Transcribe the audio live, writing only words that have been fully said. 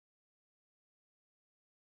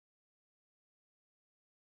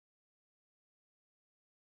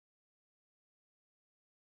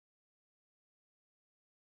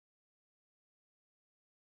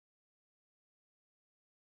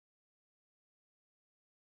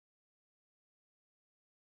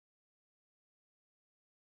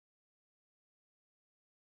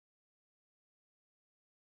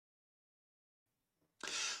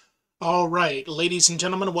All right, ladies and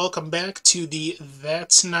gentlemen, welcome back to the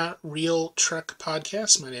That's Not Real Trek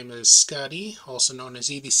podcast. My name is Scotty, also known as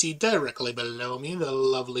EDC. Directly below me, the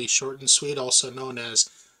lovely Short and Sweet, also known as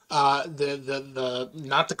the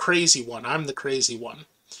not the crazy one. I'm the crazy one.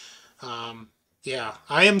 Um, yeah,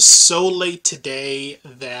 I am so late today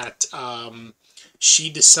that she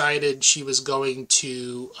decided she was going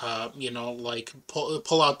to like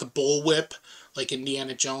pull out the bullwhip like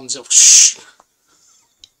Indiana Jones. Shh.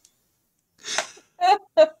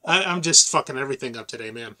 I'm just fucking everything up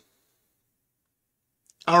today, man.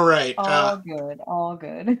 All right. All good, all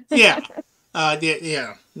good. Yeah.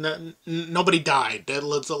 Yeah. Nobody died.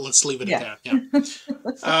 Let's leave it at Yeah.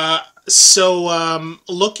 that. Yeah.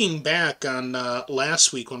 Looking back on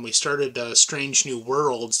last week when we started Strange New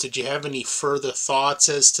Worlds, did you have any further thoughts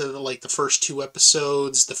as to like the first two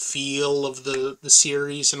episodes, the feel of the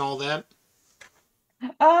series, and all that?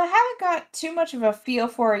 Haven't got too much of a feel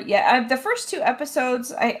for it yet. The first two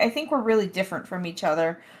episodes, I think were really different from each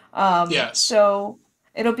other. Yes. So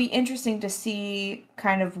it'll be interesting to see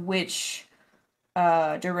kind of which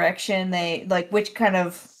direction they like, which kind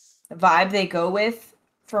of vibe they go with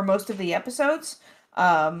for most of the episodes.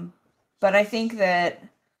 Um, but I think that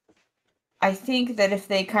if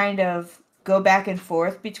they kind of go back and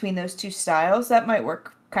forth between those two styles, that might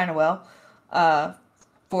work kind of well uh,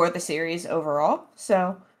 for the series overall.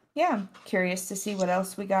 So, yeah, I'm curious to see what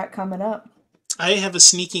else we got coming up. I have a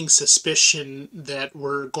sneaking suspicion that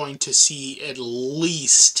we're going to see at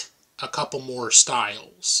least a couple more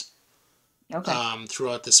styles Okay.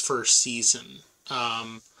 throughout this first season.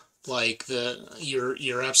 Um, like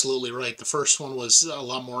you're absolutely right. The first one was a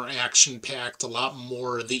lot more action packed, a lot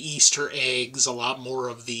more of the Easter eggs, a lot more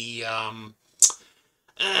of the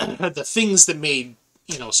things that made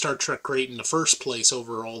Star Trek great in the first place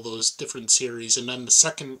over all those different series. And then the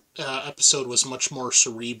second episode was much more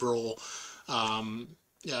cerebral, um,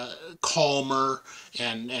 calmer,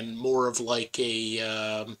 and more of like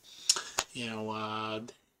a you know.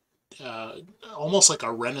 Uh, almost like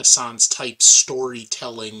a Renaissance type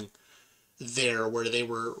storytelling there, where they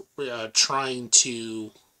were trying to.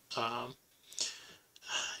 Um,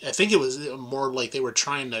 I think it was more like they were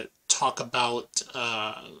trying to talk about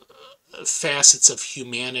facets of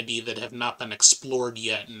humanity that have not been explored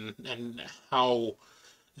yet, and how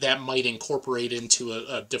that might incorporate into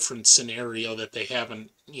a different scenario that they haven't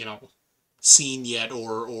seen yet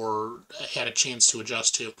or had a chance to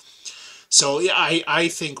adjust to. So yeah, I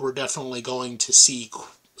think we're definitely going to see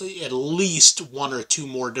at least one or two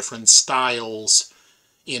more different styles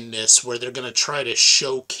in this, where they're going to try to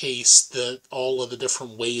showcase the all of the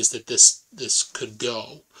different ways that this could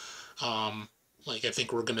go. Um, like I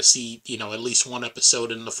think we're going to see at least one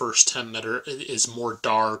episode in the first 10 that is more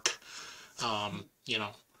dark. Um, you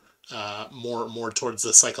know. More towards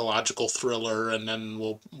the psychological thriller, and then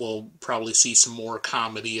we'll probably see some more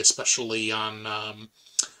comedy, especially on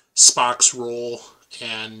Spock's role,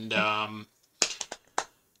 and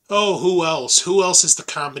oh, who else? Who else is the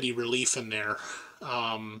comedy relief in there?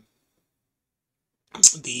 Um,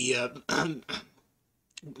 the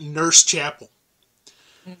Nurse Chapel.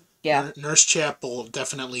 Yeah. Nurse Chapel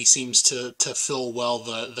definitely seems to fill well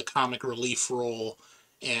the comic relief role,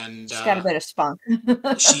 and She's got a bit of spunk.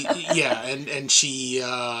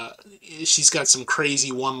 she's got some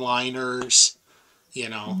crazy one-liners, you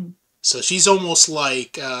know. Mhm. So she's almost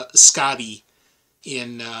like Scotty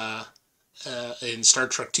in in Star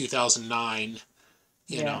Trek 2009,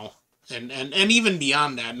 you Yeah. know, and even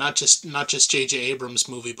beyond that, not just J.J. Abrams'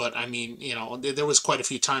 movie, but I mean, there was quite a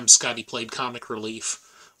few times Scotty played comic relief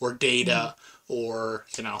or Mhm. Data or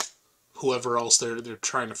whoever else they're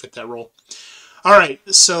trying to fit that role. All right,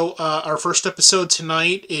 so our first episode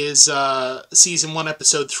tonight is season one,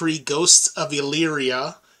 episode three, Ghosts of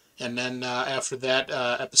Illyria, and then after that,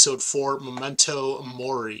 episode four, Memento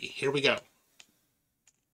Mori. Here we go.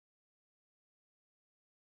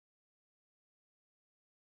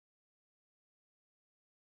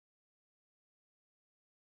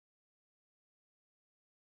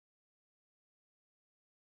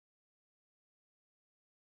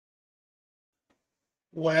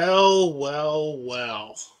 Well, well,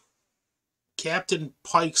 well. Captain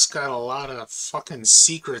Pike's got a lot of fucking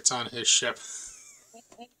secrets on his ship.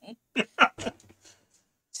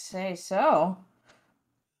 Say so.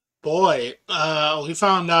 Boy, we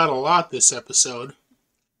found out a lot this episode.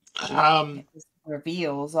 Um, It was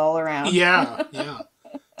reveals all around. yeah, yeah.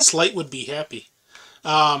 Slight would be happy.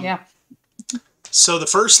 Um, Yeah. so the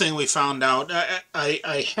first thing we found out,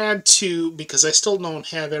 I had to, because I still don't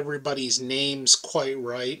have everybody's names quite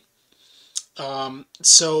right.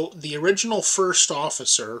 So the original first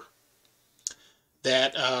officer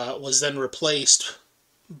that was then replaced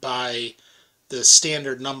by the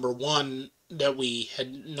standard number 1 that we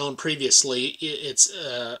had known previously. It's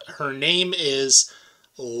her name is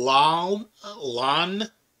Lan,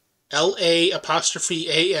 L-A apostrophe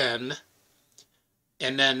A-N,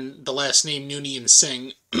 and then the last name Noonien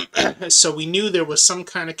Singh. So we knew there was some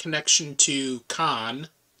kind of connection to Khan,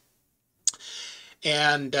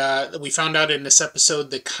 and we found out in this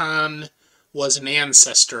episode that Khan was an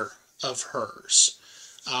ancestor of hers.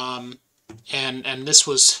 And this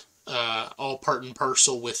was all part and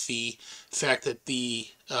parcel with the fact that the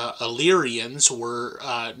Illyrians were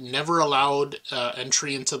never allowed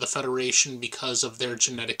entry into the Federation because of their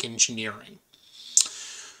genetic engineering.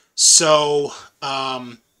 So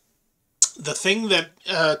the thing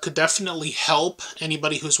that could definitely help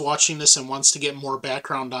anybody who's watching this and wants to get more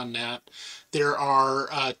background on that, there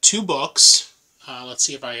are 2 books. Let's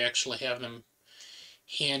see if I actually have them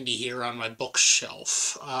handy here on my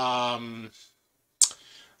bookshelf. I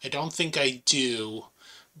don't think I do,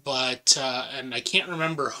 but, and I can't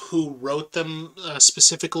remember who wrote them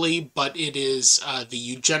specifically, but it is the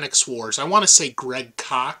Eugenics Wars. I want to say Greg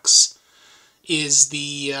Cox is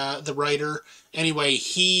the writer. Anyway,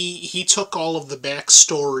 he took all of the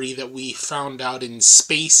backstory that we found out in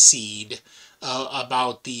Space Seed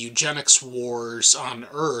about the eugenics wars on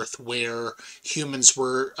Earth, where humans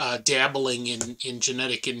were dabbling in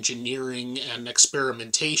genetic engineering and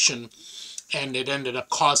experimentation, and it ended up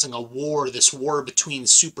causing a war, this war between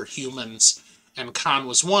superhumans, and Khan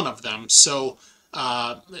was one of them. So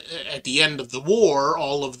at the end of the war,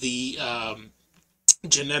 all of the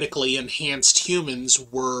genetically enhanced humans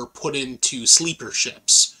were put into sleeper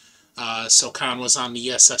ships. So Khan was on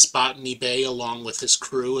the SS Botany Bay along with his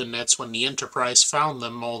crew, and that's when the Enterprise found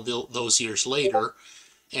them all those years later.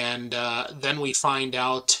 And then we find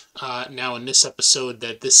out now in this episode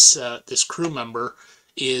that this crew member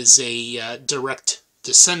is a direct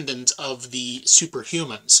descendant of the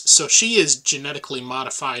superhumans. So she is genetically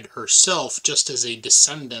modified herself just as a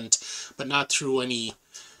descendant, but not through any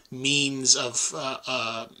means of,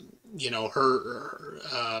 you know, her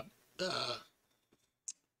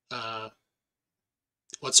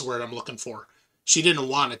what's the word I'm looking for? She didn't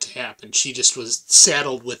want it to happen. She just was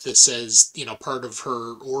saddled with this as, you know, part of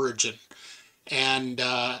her origin. And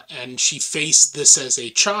she faced this as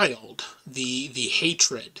a child, the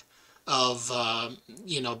hatred of,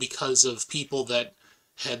 you know, because of people that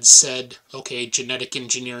had said, okay, genetic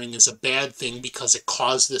engineering is a bad thing because it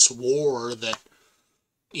caused this war that,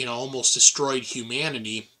 you know, almost destroyed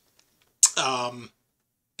humanity.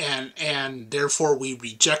 And therefore we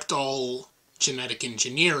reject all genetic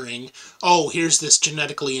engineering. Oh, here's this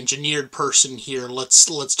genetically engineered person here. Let's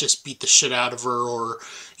just beat the shit out of her, or,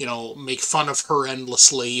 you know, make fun of her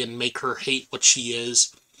endlessly and make her hate what she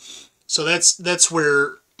is. So that's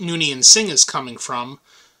where Noonien Singh is coming from.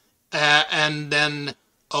 And then,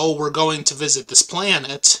 oh, we're going to visit this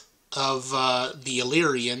planet of the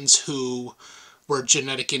Illyrians, who were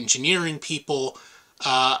genetic engineering people,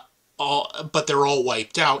 but they're all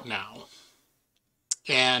wiped out now.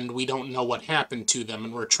 And we don't know what happened to them,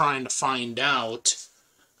 and we're trying to find out.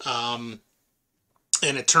 And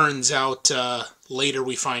it turns out, later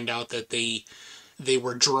we find out that they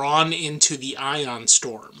were drawn into the ion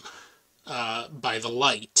storm by the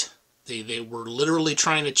light. They were literally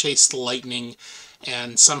trying to chase the lightning,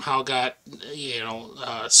 and somehow got, you know,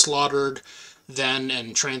 slaughtered then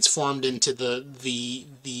and transformed into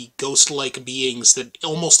the ghost-like beings that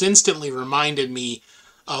almost instantly reminded me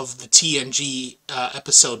of the TNG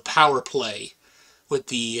episode Power Play, with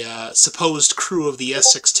the supposed crew of the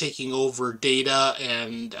Essex taking over Data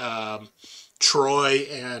and Troy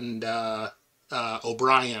and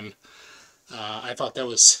O'Brien. I thought that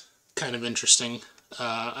was kind of interesting.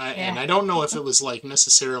 And I don't know if it was like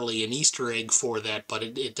necessarily an Easter egg for that, but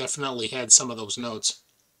it definitely had some of those notes.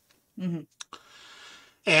 Mm-hmm.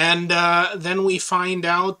 And then we find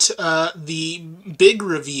out the big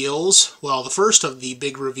reveals, well, the first of the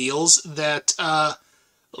big reveals, that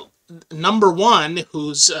number 1,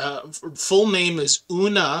 whose full name is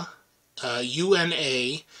Una,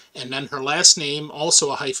 U-N-A, and then her last name,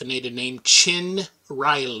 also a hyphenated name, Chin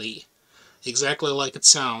Riley. Exactly like it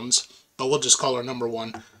sounds, but we'll just call her number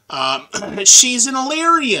 1. She's an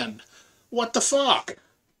Illyrian! What the fuck?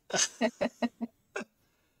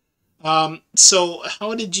 So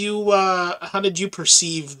how did you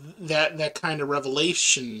perceive that kind of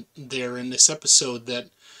revelation there in this episode, that,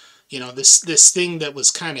 you know, this thing that was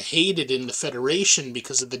kind of hated in the Federation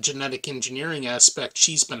because of the genetic engineering aspect,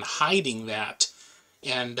 she's been hiding that,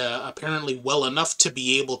 and apparently well enough to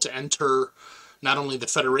be able to enter not only the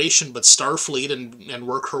Federation but Starfleet, and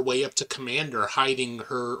work her way up to commander, hiding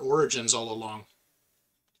her origins all along.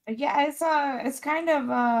 Yeah, it's kind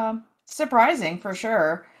of surprising for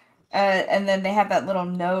sure. And then they have that little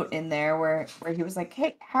note in there where he was like,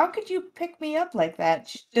 "Hey, how could you pick me up like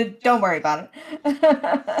that? Don't worry about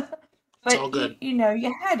it." It's all But good. you know,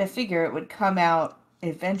 you had to figure it would come out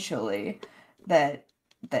eventually that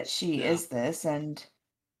she Yeah. is this, and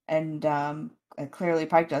clearly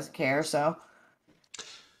Pike doesn't care, so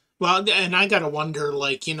Well, and I gotta wonder,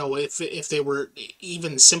 like, if they were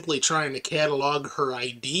even simply trying to catalog her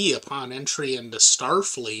ID upon entry into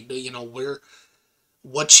Starfleet, where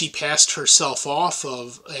what she passed herself off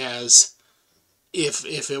of as, if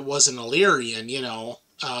it was an Illyrian,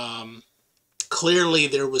 clearly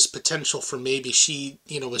there was potential for maybe she,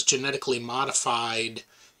 was genetically modified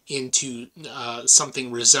into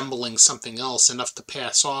something resembling something else, enough to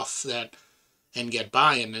pass off that and get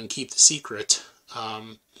by and keep the secret.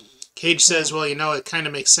 Cage says, yeah. well, it kind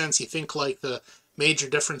of makes sense. You think like the major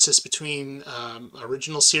differences between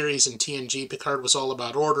original series and TNG. Picard was all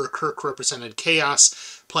about order. Kirk represented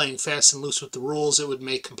chaos, playing fast and loose with the rules. It would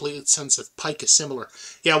make complete sense if Pike is similar.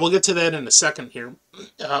 Yeah, we'll get to that in a second here,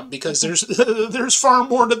 because there's there's far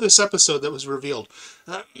more to this episode that was revealed.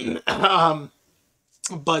 Um,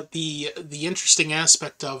 but the interesting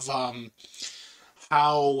aspect of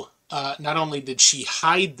how not only did she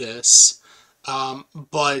hide this,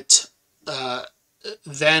 but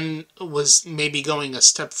then was maybe going a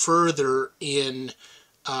step further in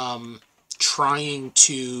trying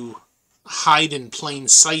to hide in plain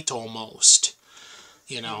sight almost,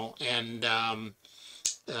 and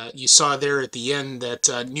you saw there at the end that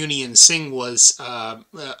Noonien Singh was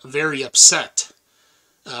very upset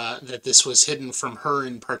that this was hidden from her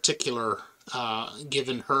in particular,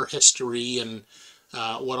 given her history and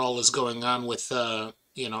what all is going on with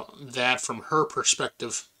that from her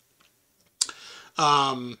perspective.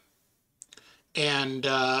 Um, and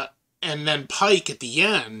then Pike at the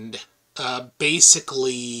end,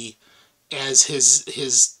 basically as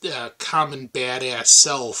his common badass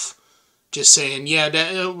self, just saying, yeah,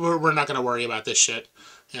 we're not going to worry about this shit.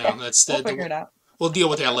 Yeah, That's we'll figure it out. we'll deal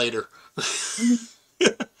with that later. Mhm.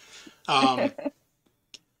 Um,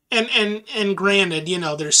 and granted,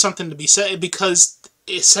 there's something to be said, because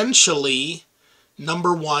essentially,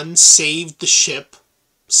 number one saved the ship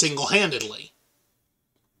single-handedly.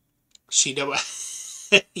 She do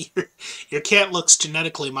your cat looks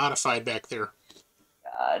genetically modified back there.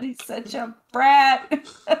 God, he's such a brat.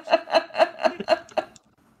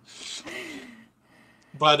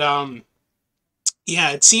 But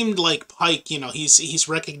yeah, it seemed like Pike, he's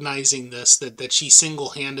recognizing this, that she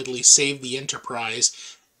single-handedly saved the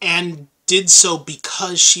Enterprise, and did so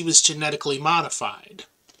because she was genetically modified.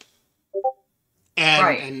 And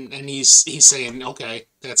Right. and he's saying, okay,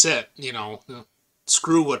 that's it.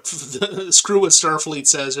 Screw what screw what Starfleet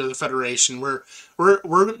says or the Federation. We're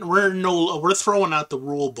throwing out the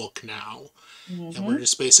rule book now, and we're Hmm.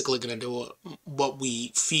 just basically going to do what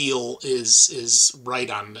we feel is right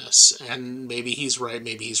on this. And maybe he's right,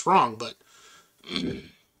 maybe he's wrong, but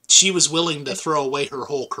she was willing to throw away her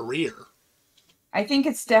whole career. I think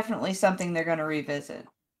it's definitely something they're going to revisit.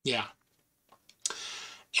 Yeah,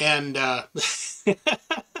 and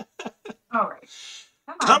All right.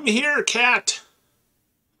 Come on. come here, cat.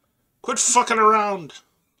 Quit fucking around.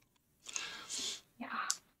 Yeah.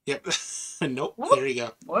 Yep. Nope. Whoop. There you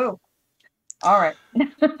go. Whoa. All right.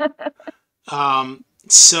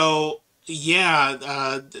 So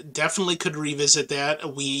yeah, definitely could revisit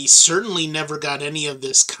that. We certainly never got any of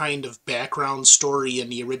this kind of background story in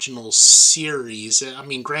the original series. I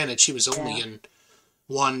mean, granted, she was only Yeah. in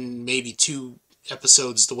one, maybe two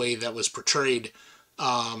episodes the way that was portrayed.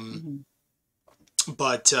 Um, Hmm.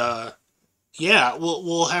 but yeah,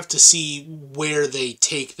 we'll have to see where they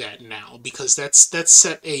take that now, because that's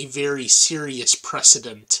set a very serious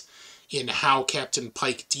precedent in how Captain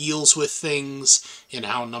Pike deals with things, and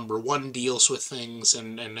how Number One deals with things,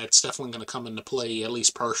 and that's definitely going to come into play at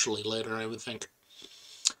least partially later, I would think.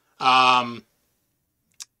 Um,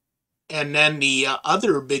 and then the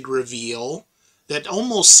other big reveal that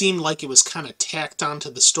almost seemed like it was kind of tacked onto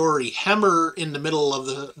the story. Hemmer, in the middle of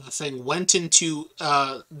the thing, went into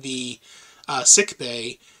the sick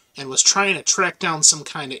bay and was trying to track down some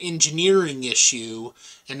kind of engineering issue.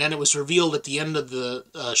 And then it was revealed at the end of the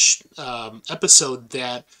episode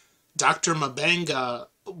that Dr. Mabanga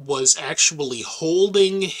was actually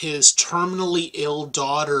holding his terminally ill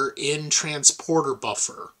daughter in transporter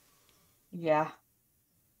buffer. Yeah.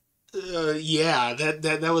 Yeah,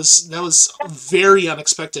 that was very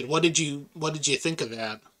unexpected. What did you think of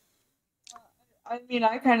that? I mean,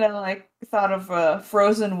 I kind of like thought of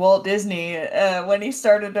Frozen Walt Disney when he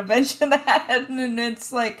started to mention that, and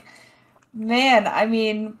it's like, man, I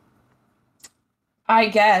mean, I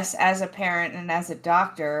guess as a parent and as a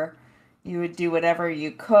doctor, you would do whatever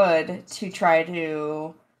you could to try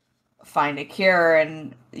to find a cure,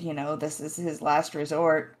 and this is his last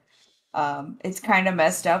resort. It's kind of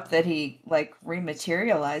messed up that he like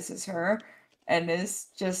rematerializes her and is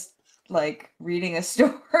just like reading a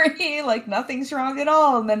story like nothing's wrong at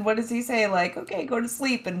all, and then what does he say, like, okay, go to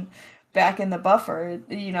sleep, and back in the buffer.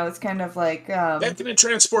 It's kind of like That can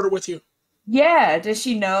transport it with you. yeah, does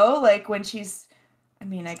she know, like, when she's, I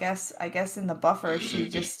mean, I guess in the buffer she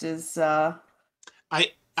just is I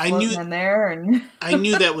knew floating in there and I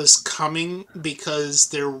knew that was coming because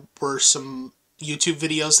there were some YouTube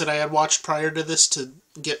videos that I had watched prior to this to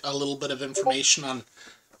get a little bit of information on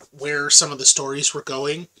where some of the stories were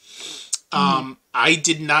going. Mhm. I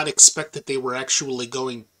did not expect that they were actually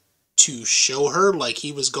going to show her, like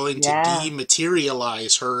he was going to Yeah.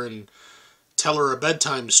 dematerialize her and tell her a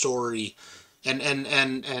bedtime story.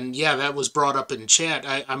 And yeah, that was brought up in chat.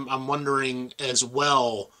 I'm wondering as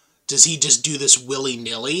well, does he just do this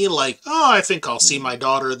willy-nilly, like, oh, I think I'll see my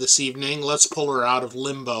daughter this evening, let's pull her out of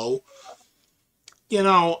limbo, you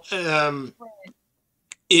know?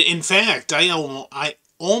 In fact, I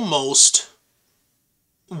almost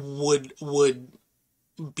would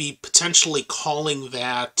be potentially calling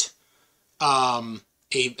that a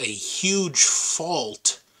huge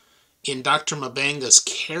fault in Dr. Mabanga's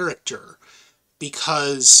character,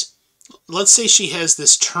 because let's say she has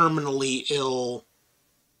this terminally ill,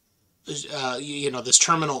 this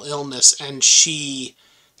terminal illness, and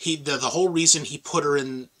the whole reason he put her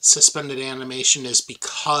in suspended animation is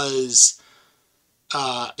because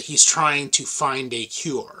he's trying to find a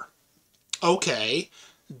cure. Okay,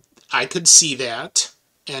 I could see that,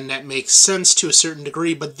 and that makes sense to a certain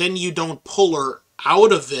degree, but then you don't pull her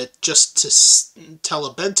out of it just to tell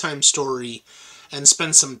a bedtime story and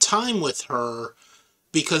spend some time with her,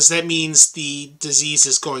 because that means the disease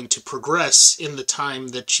is going to progress in the time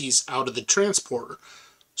that she's out of the transporter.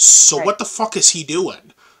 So Right. what the fuck is he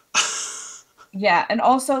doing? Yeah, and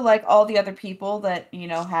also like all the other people that,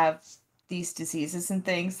 have these diseases and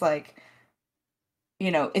things, like,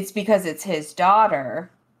 it's because it's his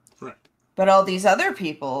daughter, Right. but all these other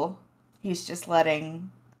people, he's just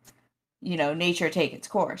letting, nature take its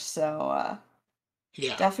course. So,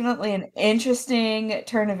 Yeah. definitely an interesting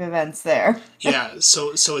turn of events there. Yeah,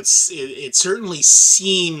 so it certainly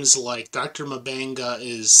seems like Dr. Mabanga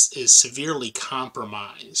is severely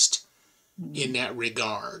compromised in Mhm. that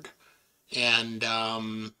regard. And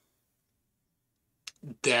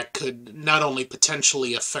that could not only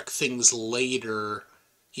potentially affect things later,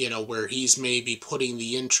 where he's maybe putting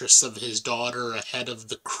the interests of his daughter ahead of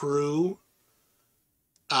the crew,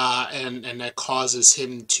 and that causes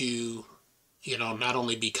him to, not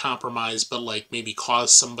only be compromised, but like maybe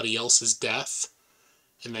cause somebody else's death,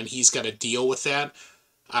 and then he's got to deal with that.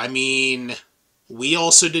 I mean, we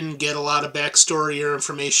also didn't get a lot of backstory or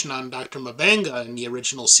information on Dr. Mabanga in the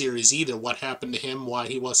original series either. What happened to him, why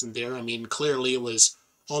he wasn't there. I mean, clearly it was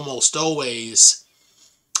almost always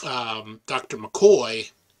Dr.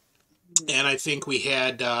 McCoy. And I think we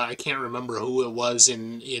had, I can't remember who it was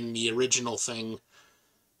in the original thing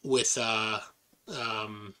with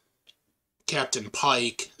um, Captain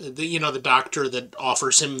Pike, the doctor that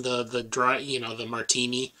offers him the dry, the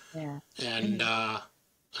martini. Yeah. And Mhm.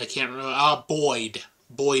 I can't remember. Boyd.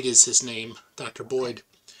 Boyd is his name, Dr. Okay. Boyd.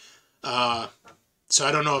 Uh, so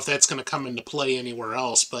I don't know if that's going to come into play anywhere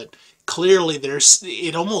else, but clearly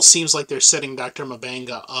it almost seems like they're setting Dr.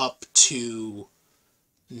 Mabanga up to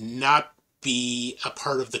not be a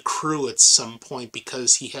part of the crew at some point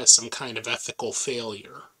because he has some kind of ethical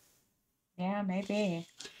failure. Yeah, maybe.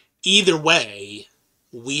 Either way,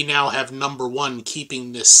 we now have number one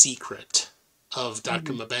keeping this secret of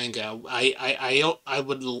Dr. Mhm. Mabanga. I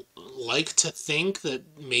would like to think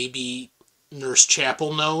that maybe Nurse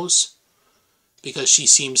Chapel knows, because she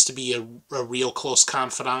seems to be a real close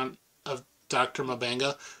confidant of Dr.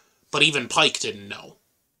 Mabanga. But even Pike didn't know.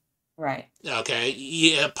 Right. Okay,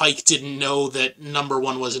 yeah, Pike didn't know that number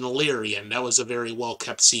one was an Illyrian. That was a very well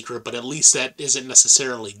kept secret, but at least that isn't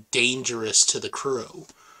necessarily dangerous to the crew.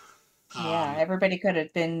 Yeah, Um, everybody could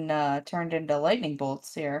have been turned into lightning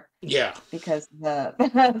bolts here yeah, because the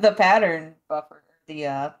the pattern buffer,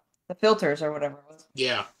 the filters or whatever it was.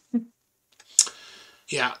 yeah,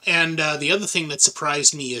 yeah. And the other thing that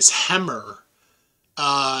surprised me is Hemmer.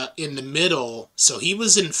 in the middle, so he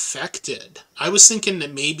was infected. I was thinking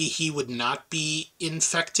that maybe he would not be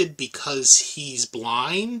infected because he's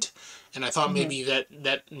blind, and I thought Hmm. maybe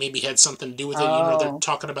that maybe had something to do with it. You know, they're Oh,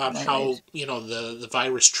 talking about how, right. the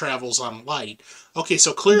virus travels on light. Okay,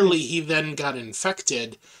 so Hmm. clearly he then got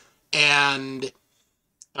infected, and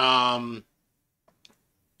um,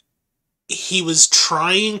 he was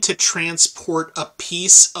trying to transport a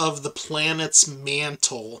piece of the planet's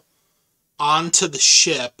mantle onto the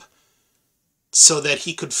ship so that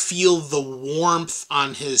he could feel the warmth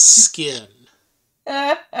on his skin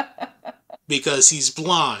because he's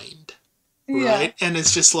blind, Yeah. right? And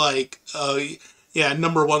it's just like, yeah,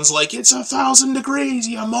 number one's like, it's 1,000 degrees,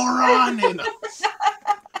 you moron,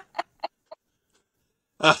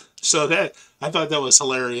 so that I thought that was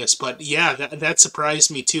hilarious, but yeah, that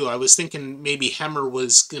surprised me too. I was thinking maybe Hemmer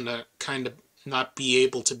was gonna kind of not be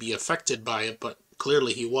able to be affected by it, but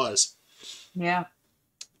clearly he was. Yeah.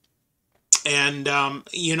 And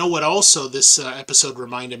you know what? Also, this episode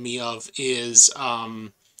reminded me of is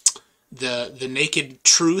the Naked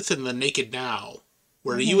Truth and the Naked Now,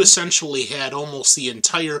 where you Hmm. essentially had almost the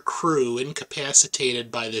entire crew incapacitated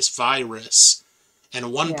by this virus,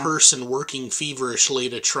 and one Yeah. person working feverishly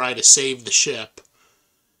to try to save the ship,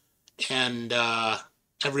 and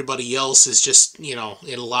everybody else is just in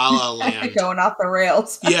La La Land. Going off the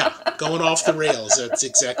rails. Yeah, going off the rails. That's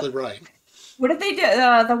exactly right. What did they do?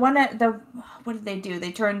 The one at the what did they do?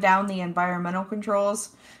 They turned down the environmental controls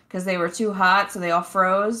because they were too hot, so they all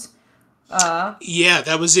froze. Uh, Yeah,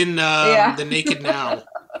 that was in yeah. the Naked Now.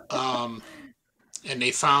 Um, and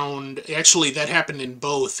they found actually that happened in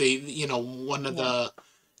both. They, one of Yeah.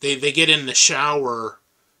 they get in the shower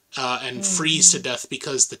and freeze to Hmm. death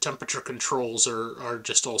because the temperature controls are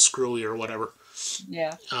just all screwy or whatever.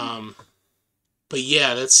 Yeah. Um, but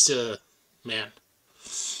yeah, that's man,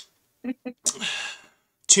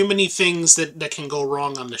 too many things that can go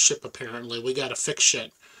wrong on the ship. Apparently, we got to fix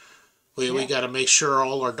shit. We Yeah. got to make sure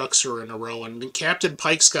all our ducks are in a row, and Captain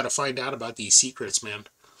Pike's got to find out about these secrets, man.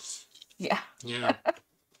 Yeah. Yeah.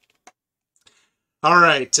 All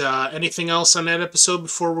right. Anything else on that episode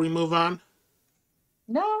before we move on?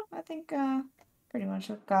 No, I think pretty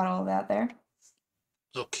much got all that there.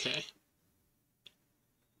 Okay.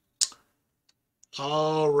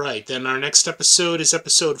 All right. Then our next episode is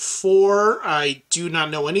episode 4. I do not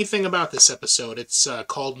know anything about this episode. It's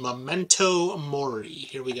called Memento Mori.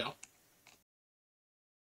 Here we go.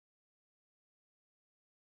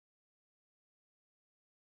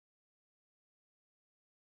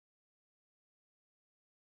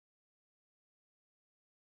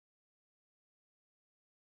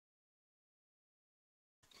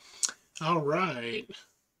 All right.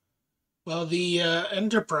 Well, the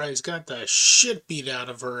Enterprise got the shit beat out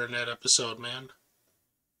of her in that episode, man.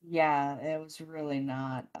 Yeah, it was really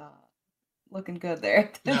not looking good there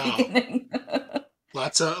at the No, beginning.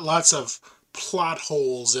 lots of plot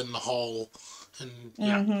holes in the hull, and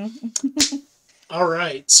yeah. Hmm. All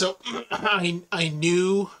right. So I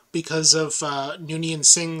knew because of Noonien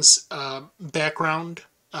Singh's background,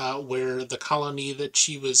 where the colony that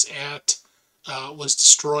she was at was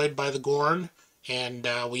destroyed by the Gorn, and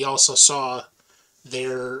we also saw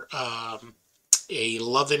there a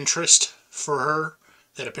love interest for her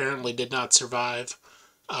that apparently did not survive.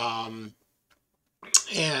 Um,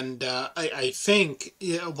 and I think,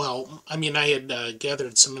 yeah, well, I mean, I had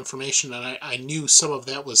gathered some information and I knew some of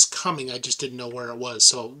that was coming. I just didn't know where it was.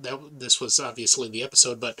 So this was obviously the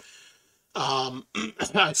episode, but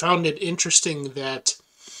I found it interesting that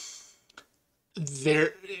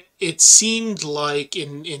there it seemed like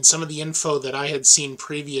in some of the info that I had seen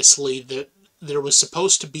previously that there was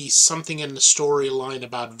supposed to be something in the storyline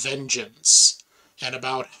about vengeance and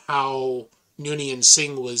about how Noonien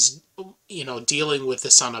Singh was dealing with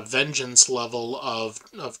this on a vengeance level of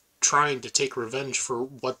trying to take revenge for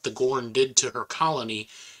what the Gorn did to her colony,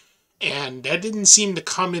 and that didn't seem to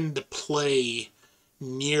come into play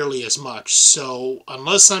nearly as much. So,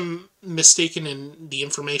 unless I'm mistaken in the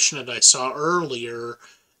information that I saw earlier,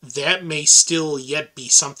 that may still yet be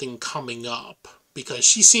something coming up because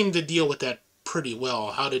she seemed to deal with that pretty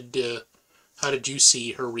well. How did you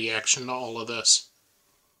see her reaction to all of this?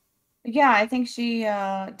 Yeah, I think she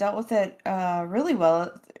dealt with it really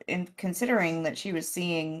well in considering that she was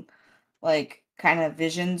seeing like kind of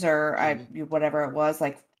visions or Mm-hmm. whatever it was,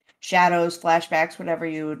 like shadows, flashbacks, whatever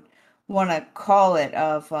you would want to call it,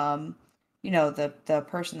 of the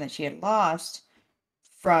person that she had lost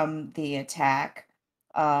from the attack.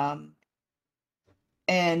 Um,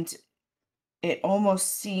 and it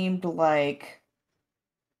almost seemed like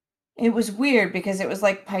it was weird because it was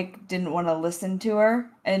like Pike didn't want to listen to her,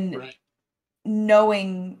 and Right.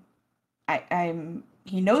 knowing I'm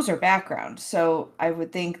he knows her background, so I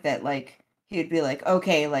would think that like he'd be like,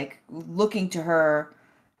 okay, like looking to her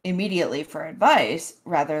immediately for advice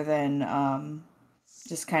rather than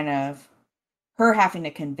just kind of her having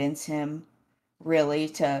to convince him really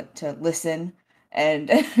to listen and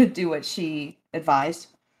do what she advised.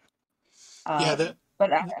 Yeah, that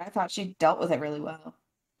But I thought she dealt with it really well.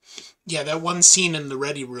 yeah, that one scene in the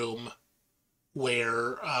ready room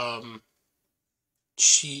where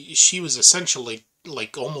she was essentially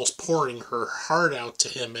like almost pouring her heart out to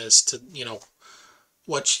him as to,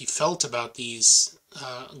 what she felt about these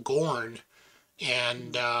Gorn,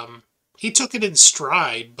 and he took it in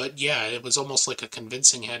stride. But yeah, it was almost like a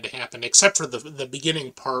convincing had to happen, except for the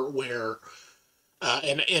beginning part where,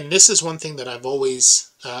 and this is one thing that I've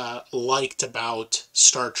always liked about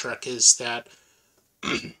Star Trek is that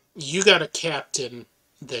you got a captain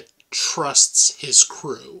that trusts his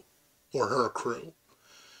crew or her crew.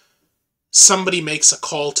 Somebody makes a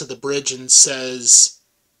call to the bridge and says,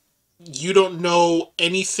 you don't know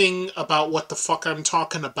anything about what the fuck I'm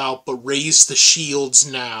talking about, but raise the shields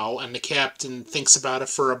now. And the captain thinks about it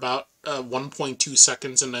for about 1.2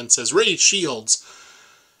 seconds and then says, raise shields.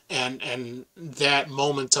 And that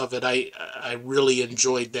moment of it, I really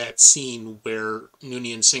enjoyed that scene where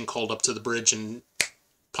Noonien Singh called up to the bridge and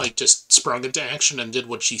Pike just sprung into action and did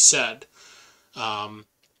what she said. Um,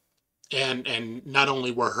 and not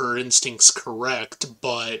only were her instincts correct,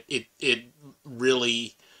 but it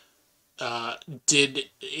really uh, did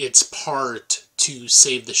its part to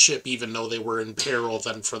save the ship, even though they were in peril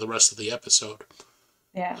then for the rest of the episode.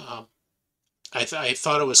 Yeah. Um, I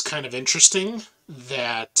thought it was kind of interesting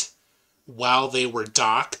that while they were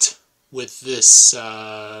docked with this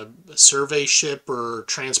survey ship or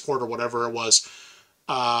transport or whatever it was,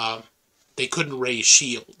 uh, they couldn't raise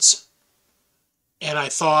shields. And I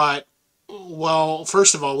thought, well,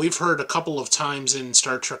 first of all, we've heard a couple of times in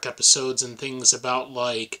Star Trek episodes and things about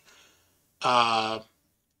like uh,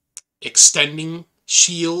 extending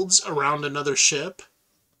shields around another ship.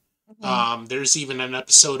 Mhm. There's even an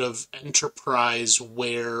episode of Enterprise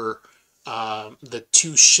where the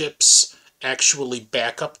two ships actually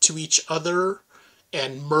back up to each other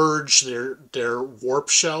and merge their warp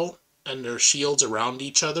shell and their shields around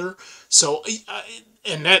each other. So,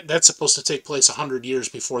 and that's supposed to take place 100 years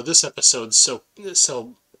before this episode. So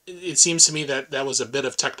it seems to me that that was a bit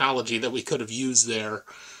of technology that we could have used there.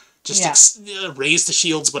 Just Yeah. raise the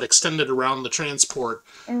shields, but extend it around the transport.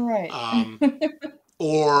 All right. Um,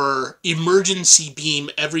 or emergency beam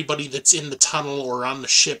everybody that's in the tunnel or on the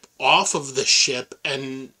ship off of the ship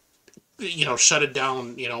and shut it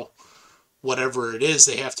down, whatever it is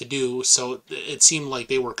they have to do. So it seemed like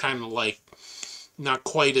they were kind of like not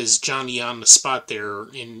quite as Johnny on the spot there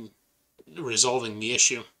in resolving the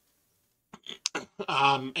issue.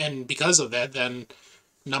 And because of that, then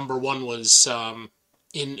number one was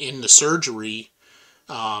in the surgery,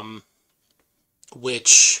 um,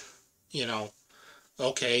 which you know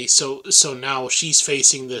okay, so now she's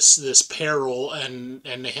facing this peril, and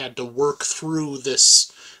they had to work through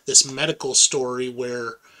this medical story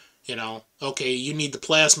where, okay, you need the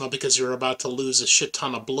plasma because you're about to lose a shit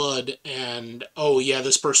ton of blood, and oh yeah,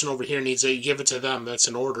 this person over here needs it, give it to them. That's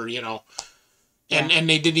an order. And Yeah. and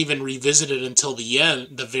they didn't even revisit it until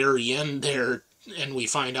the very end there, and we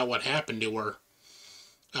find out what happened to her.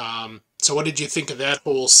 So what did you think of that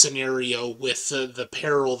whole scenario with the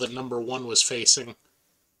peril that number one was facing?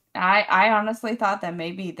 I honestly thought that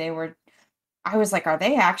maybe they were I was like, are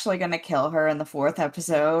they actually going to kill her in the fourth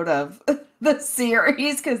episode of the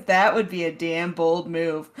series? Because that would be a damn bold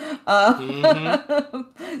move.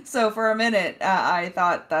 Mm-hmm. So for a minute, I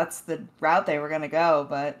thought that's the route they were going to go,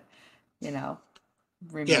 but you know,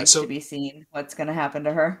 Yeah, remains to so be seen what's going to happen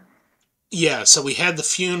to her. so we had the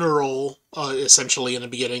funeral essentially in the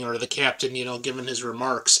beginning, or the captain, giving his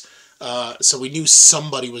remarks. So we knew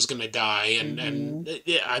somebody was going to die, and Hmm.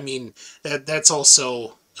 yeah, I mean that's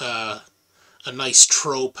also a nice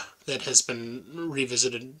trope that has been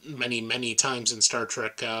revisited many times in Star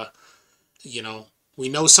Trek. You know, we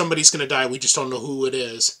know somebody's going to die, we just don't know who it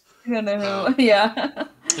is. I don't know Um, who. Yeah.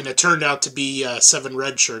 and it turned out to be seven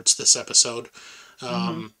red shirts this episode. Hmm.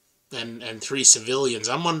 um, and three civilians.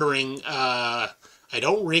 I'm wondering. I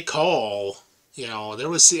don't recall. There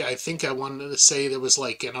was. I think I wanted to say there was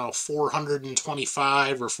like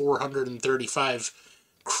 425 or 435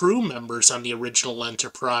 crew members on the original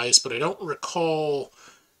Enterprise, but I don't recall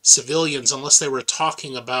civilians unless they were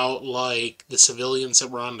talking about like the civilians that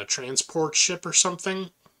were on the transport ship or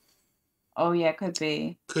something. Oh yeah, could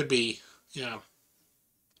be. Could be. Yeah.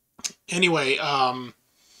 Anyway,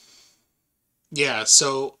 yeah.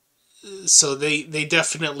 So so they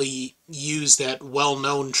definitely use that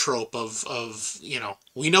well-known trope of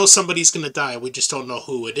we know somebody's going to die, we just don't know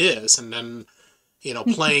who it is, and then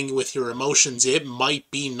playing with your emotions, it might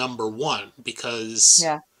be number one because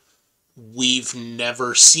Yeah. we've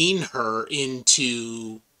never seen her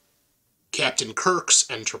into Captain Kirk's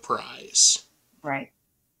Enterprise. Right.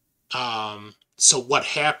 So what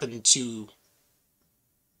happened to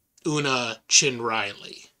Una Chin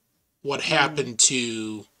Riley? What Mm. happened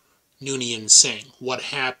to Noonien Singh? What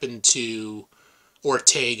happened to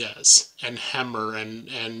Ortegas and Hemmer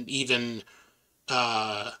and even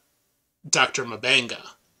uh, Dr.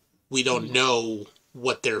 Mabanga? We don't Mhm. know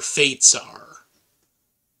what their fates are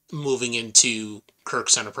moving into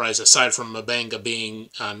Kirk's Enterprise, aside from Mabanga being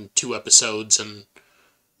on 2 episodes and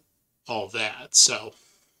all that. So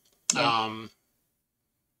Yeah. um,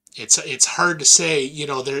 it's hard to say.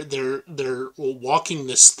 They're walking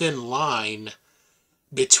this thin line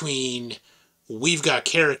between we've got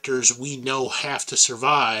characters we know have to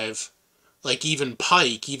survive, like even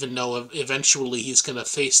Pike, even though eventually he's going to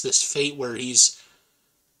face this fate where he's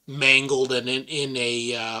mangled and in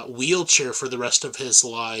a wheelchair for the rest of his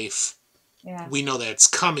life. Yeah. We know that's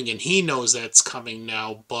coming, and he knows that's coming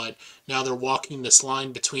now, but now they're walking this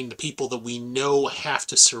line between the people that we know have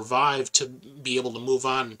to survive to be able to move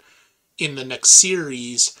on in the next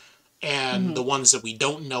series and Hmm. the ones that we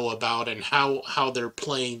don't know about, and how they're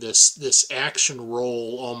playing this action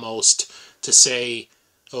role almost to say,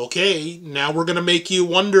 okay, now we're going to make you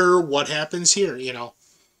wonder what happens here.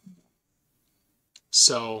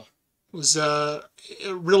 So it was a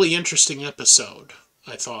really interesting episode,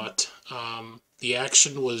 I thought. The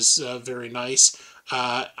action was very nice.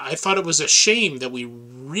 I thought it was a shame that we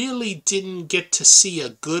really didn't get to see a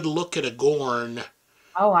good look at a Gorn.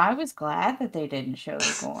 Oh, I was glad that they didn't show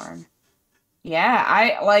the Gorn. Yeah,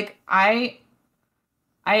 I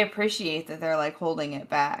appreciate that they're like holding it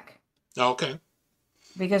back Okay,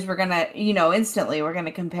 because we're gonna, instantly we're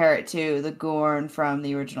gonna compare it to the Gorn from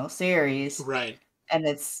the original series, right. and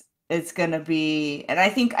it's gonna be, and I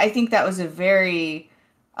think that was a very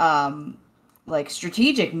um like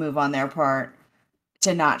strategic move on their part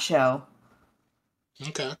to not show.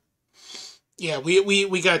 Okay. Yeah,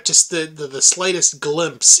 we got just the slightest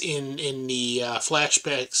glimpse in the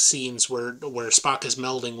flashback scenes where Spock is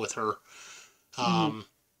melding with her. Hmm. Um,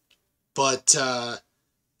 but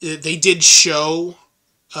they did show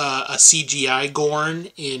a CGI Gorn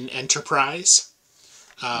in Enterprise.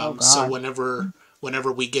 Oh So God.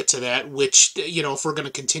 whenever we get to that, which if we're going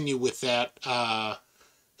to continue with that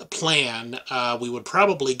plan, we would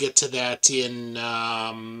probably get to that in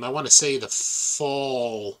I want to say the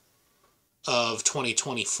fall of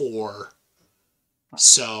 2024.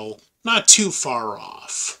 So not too far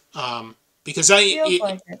off. Because Feels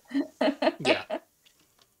like it. yeah,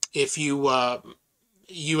 if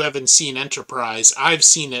you haven't seen Enterprise, I've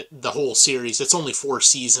seen it the whole series. It's only 4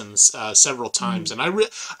 seasons, several times, Mhm. and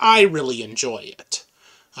I really enjoy it.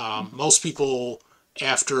 Most people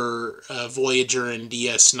after Voyager and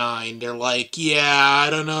DS9, they're like, yeah, I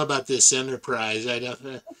don't know about this Enterprise. I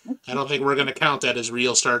don't think we're gonna count that as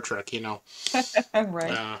real Star Trek.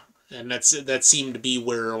 Right. Uh, and that seemed to be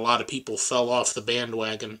where a lot of people fell off the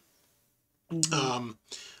bandwagon. Hmm. Um,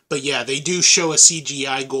 but yeah, they do show a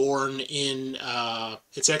CGI Gorn in.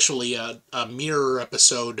 It's actually a mirror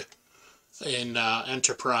episode in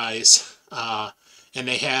Enterprise, and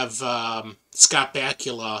they have Scott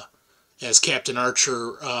Bakula as Captain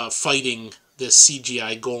Archer fighting this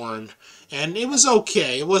CGI Gorn. And it was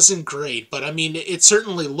okay. It wasn't great, but I mean, it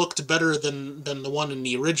certainly looked better than the one in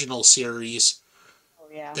the original series. Oh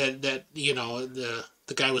yeah.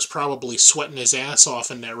 The guy was probably sweating his ass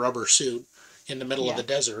off in that rubber suit in the middle of Yeah. the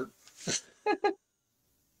desert.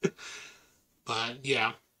 But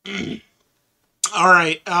yeah. All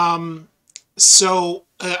right. So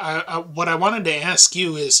what I wanted to ask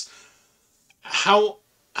you is how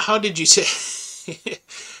how did you say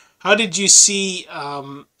how did you see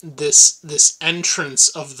this entrance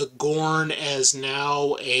of the Gorn as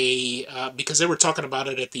now a because they were talking about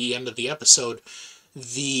it at the end of the episode,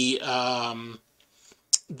 the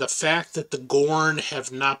the fact that the Gorn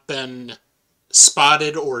have not been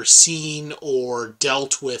spotted or seen or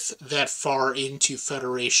dealt with that far into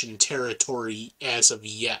Federation territory as of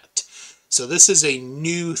yet. So this is a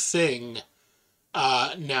new thing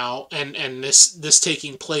now, and this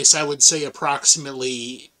taking place, I would say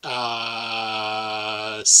approximately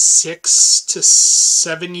 6 to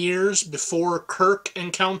 7 years before Kirk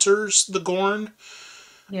encounters the Gorn.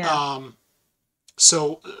 Yeah. Um,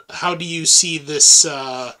 so how do you see this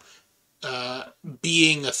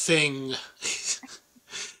being a thing?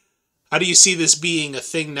 How do you see this being a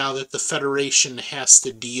thing now that the Federation has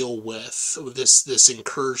to deal with this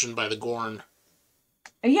incursion by the Gorn?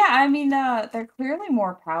 Yeah, I mean, they're clearly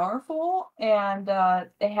more powerful, and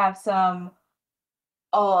they have some.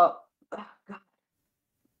 Uh, God,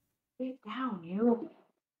 get down, you.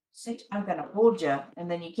 Sit. I'm gonna hold you,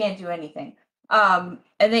 and then you can't do anything. And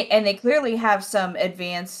they clearly have some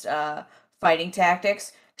advanced fighting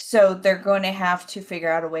tactics, so they're going to have to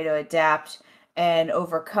figure out a way to adapt and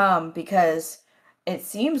overcome because it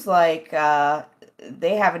seems like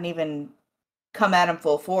they haven't even come at them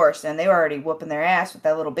full force, and they were already whooping their ass with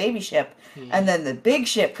that little baby ship, Hmm. and then the big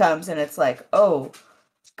ship comes, and it's like, oh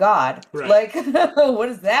God, Right. like what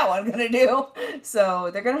is that one gonna do? So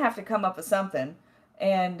they're gonna have to come up with something,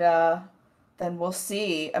 and then we'll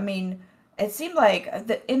see. I mean, it seemed like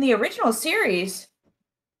in the original series,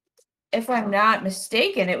 if I'm not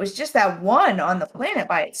mistaken, it was just that one on the planet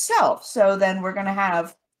by itself. So then we're gonna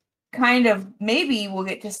have kind of maybe we'll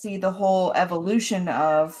get to see the whole evolution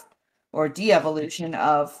of or de-evolution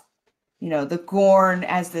of the Gorn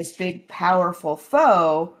as this big powerful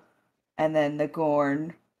foe, and then the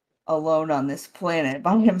Gorn alone on this planet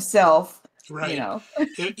by himself, Right.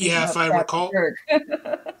 beating Yeah, if up I Captain recall, Kirk.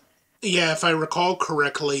 yeah, if I recall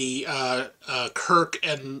correctly, Kirk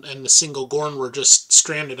and the single Gorn were just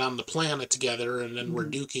stranded on the planet together, and then were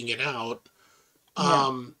Mhm. duking it out. Yeah.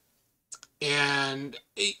 Um, and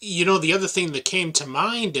the other thing that came to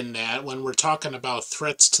mind in that when we're talking about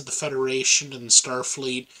threats to the Federation and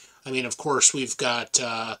Starfleet, I mean, of course, we've got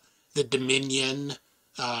the Dominion.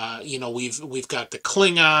 We've got the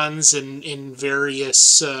Klingons in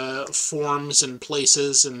various forms and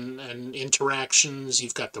places and interactions.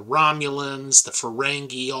 You've got the Romulans, the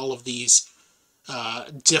Ferengi, all of these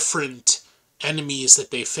different enemies that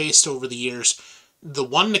they faced over the years. The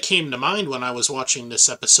one that came to mind when I was watching this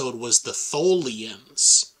episode was the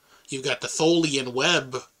Tholians. You've got the Tholian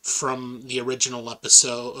web from the original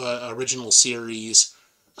episode, original series,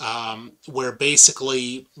 where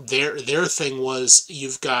basically their thing was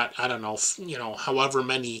you've got, I don't know, however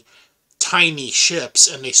many tiny ships,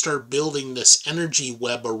 and they start building this energy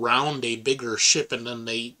web around a bigger ship, and then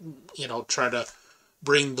they try to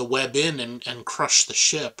bring the web in and crush the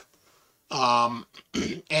ship. Um,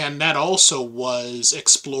 and that also was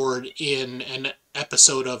explored in an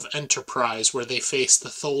episode of Enterprise where they faced the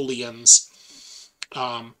Tholians.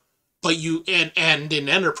 Um, but in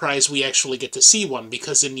Enterprise we actually get to see one,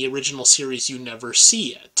 because in the original series you never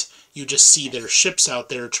see it. You just see their ships out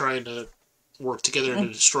there trying to work together to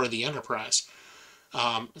destroy the Enterprise.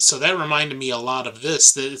 So that reminded me a lot of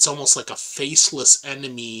this, that it's almost like a faceless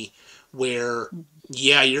enemy where,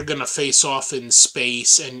 yeah, you're going to face off in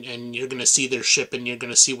space, and you're going to see their ship, and you're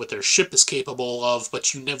going to see what their ship is capable of,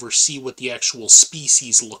 but you never see what the actual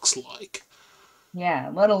species looks like.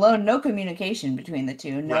 Yeah, let alone no communication between the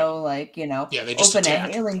two. Right. No, like, Yeah, they just open a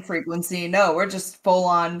attack. hailing frequency. No, we're just full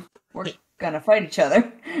on, we're Yeah, gonna fight each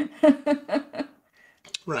other.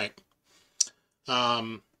 right.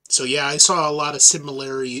 So yeah, I saw a lot of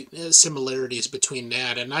similarities between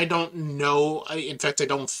that, and I don't know. In fact, I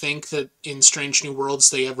don't think that in Strange New Worlds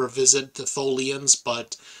they ever visit the Tholians,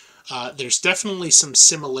 but there's definitely some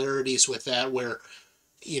similarities with that, where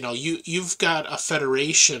you've got a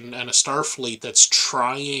Federation and a Starfleet that's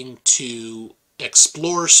trying to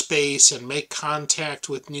explore space and make contact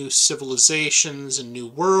with new civilizations and new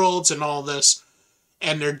worlds and all this,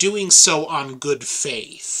 and they're doing so on good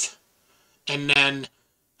faith. And then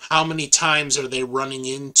how many times are they running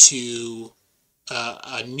into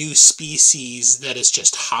a new species that is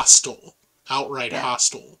just hostile, outright Yeah.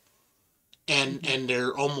 hostile, and Mhm. and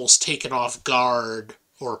they're almost taken off guard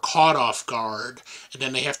or caught off guard, and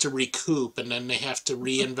then they have to recoup, and then they have to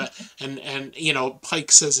reinvent. And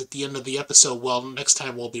Pike says at the end of the episode, "Well, next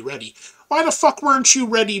time we'll be ready." Why the fuck weren't you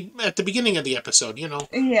ready at the beginning of the episode?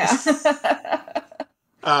 Yeah.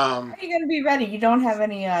 How Um, are you gonna be ready? You don't have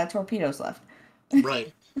any torpedoes left.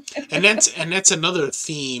 right. And that's another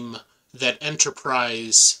theme that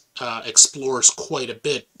Enterprise explores quite a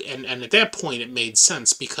bit, and at that point it made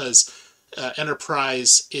sense, because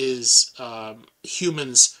Enterprise is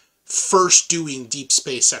humans first doing deep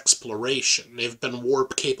space exploration. They've been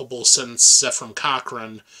warp capable since Zefram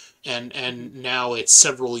Cochrane, and now it's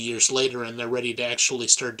several years later, and they're ready to actually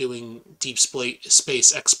start doing deep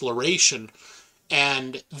space exploration,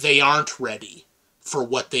 and they aren't ready for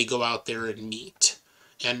what they go out there and meet.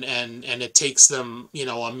 And it takes them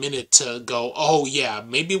a minute to go, oh yeah,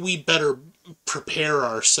 maybe we better prepare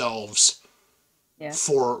ourselves Yeah.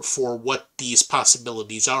 for what these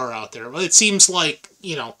possibilities are out there. Well, it seems like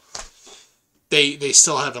they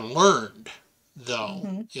still haven't learned,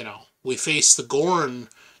 though. Hmm. We face the Gorn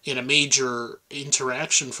in a major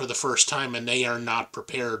interaction for the first time and they are not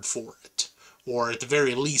prepared for it. Or at the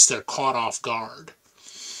very least, they're caught off guard.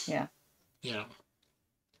 Yeah. You know.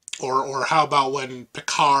 Or how about when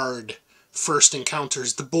Picard first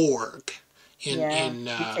encounters the Borg Yeah. in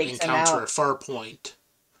He takes him Encounter out. at Farpoint?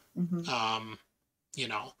 Hmm. You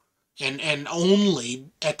know, and only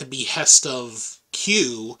at the behest of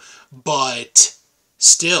Q, but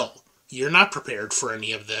still, you're not prepared for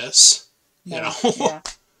any of this. You No. know,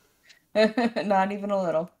 Yeah. Not even a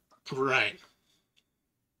little. right?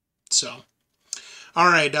 So, all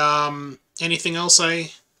right. Anything else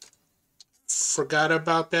I forgot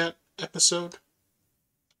about that episode?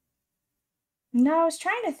 No, I was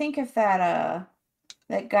trying to think if that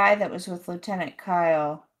guy that was with Lieutenant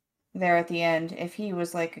Kyle there at the end, if he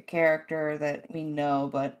was like a character that we know,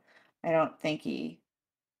 but I don't think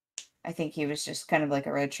I think he was just kind of like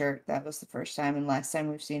a red shirt. That was the first time and last time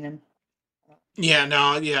we've seen him. Yeah,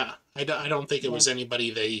 no, yeah. I don't think it Yeah. was anybody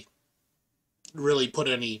they really put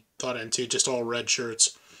any thought into, just all red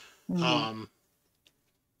shirts. Hmm. Um,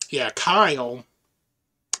 yeah, Kyle,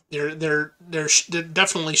 they're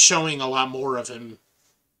definitely showing a lot more of him,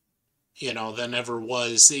 than ever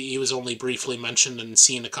was. He was only briefly mentioned and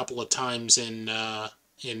seen a couple of times in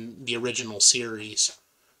the original series.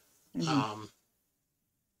 Hmm. Um,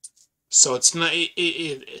 so it's not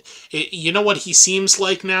you know what he seems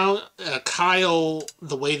like now? Kyle,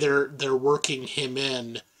 the way they're working him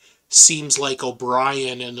in, seems like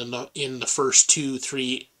O'Brien in the first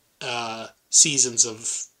 2-3 seasons of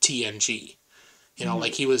TNG. Hmm.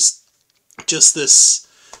 Like he was just this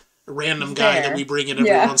random He's guy that we there. bring in every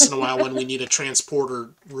Yeah. once in a while when we need a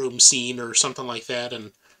transporter room scene or something like that,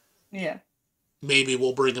 and Yeah. maybe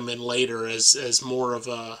we'll bring him in later as more of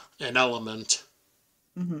an element.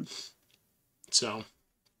 Hmm. So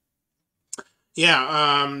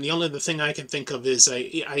yeah, the only other thing I can think of is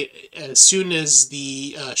I as soon as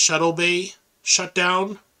the shuttle bay shut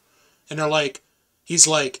down, and he's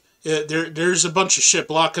like, there's a bunch of shit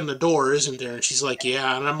blocking the door, isn't there? And she's like,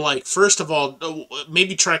 yeah. And I'm like, first of all,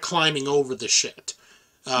 maybe try climbing over the shit.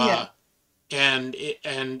 Yeah. Uh,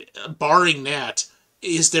 and barring that,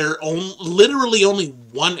 is there literally only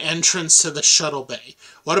one entrance to the shuttle bay?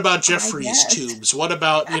 What about I Jeffrey's guess. tubes? What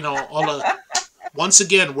about all the? Once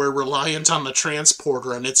again, we're reliant on the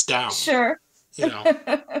transporter, and it's down. Sure. You know,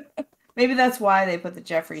 Maybe that's why they put the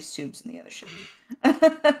Jeffries tubes in the other ship.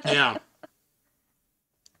 yeah.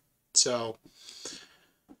 So,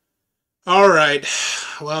 all right.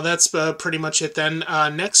 Well, that's pretty much it then.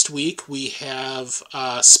 Next week we have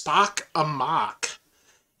Spock Amok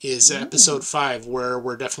is Ooh. episode 5, where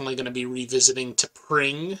we're definitely going to be revisiting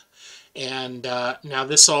T'Pring. And now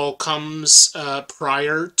this all comes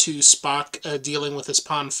prior to Spock dealing with his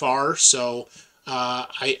Pon farr. So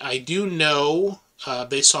I do know,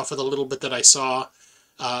 based off of the little bit that I saw,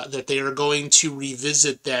 that they are going to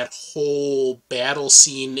revisit that whole battle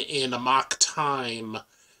scene in Amok Time,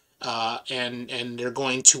 and they're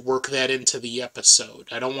going to work that into the episode.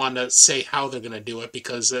 I don't want to say how they're going to do it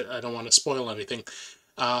because I don't want to spoil anything.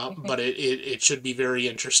 But it should be very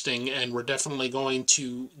interesting, and we're definitely going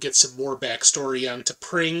to get some more backstory on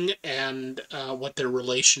T'Pring and what their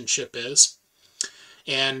relationship is.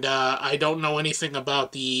 And I don't know anything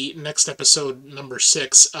about the next episode, number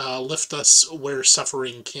 6, Lift Us Where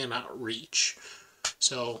Suffering Cannot Reach.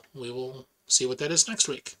 So we will see what that is next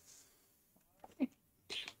week.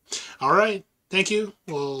 All right. Thank you.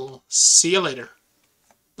 We'll see you later.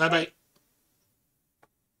 Bye bye.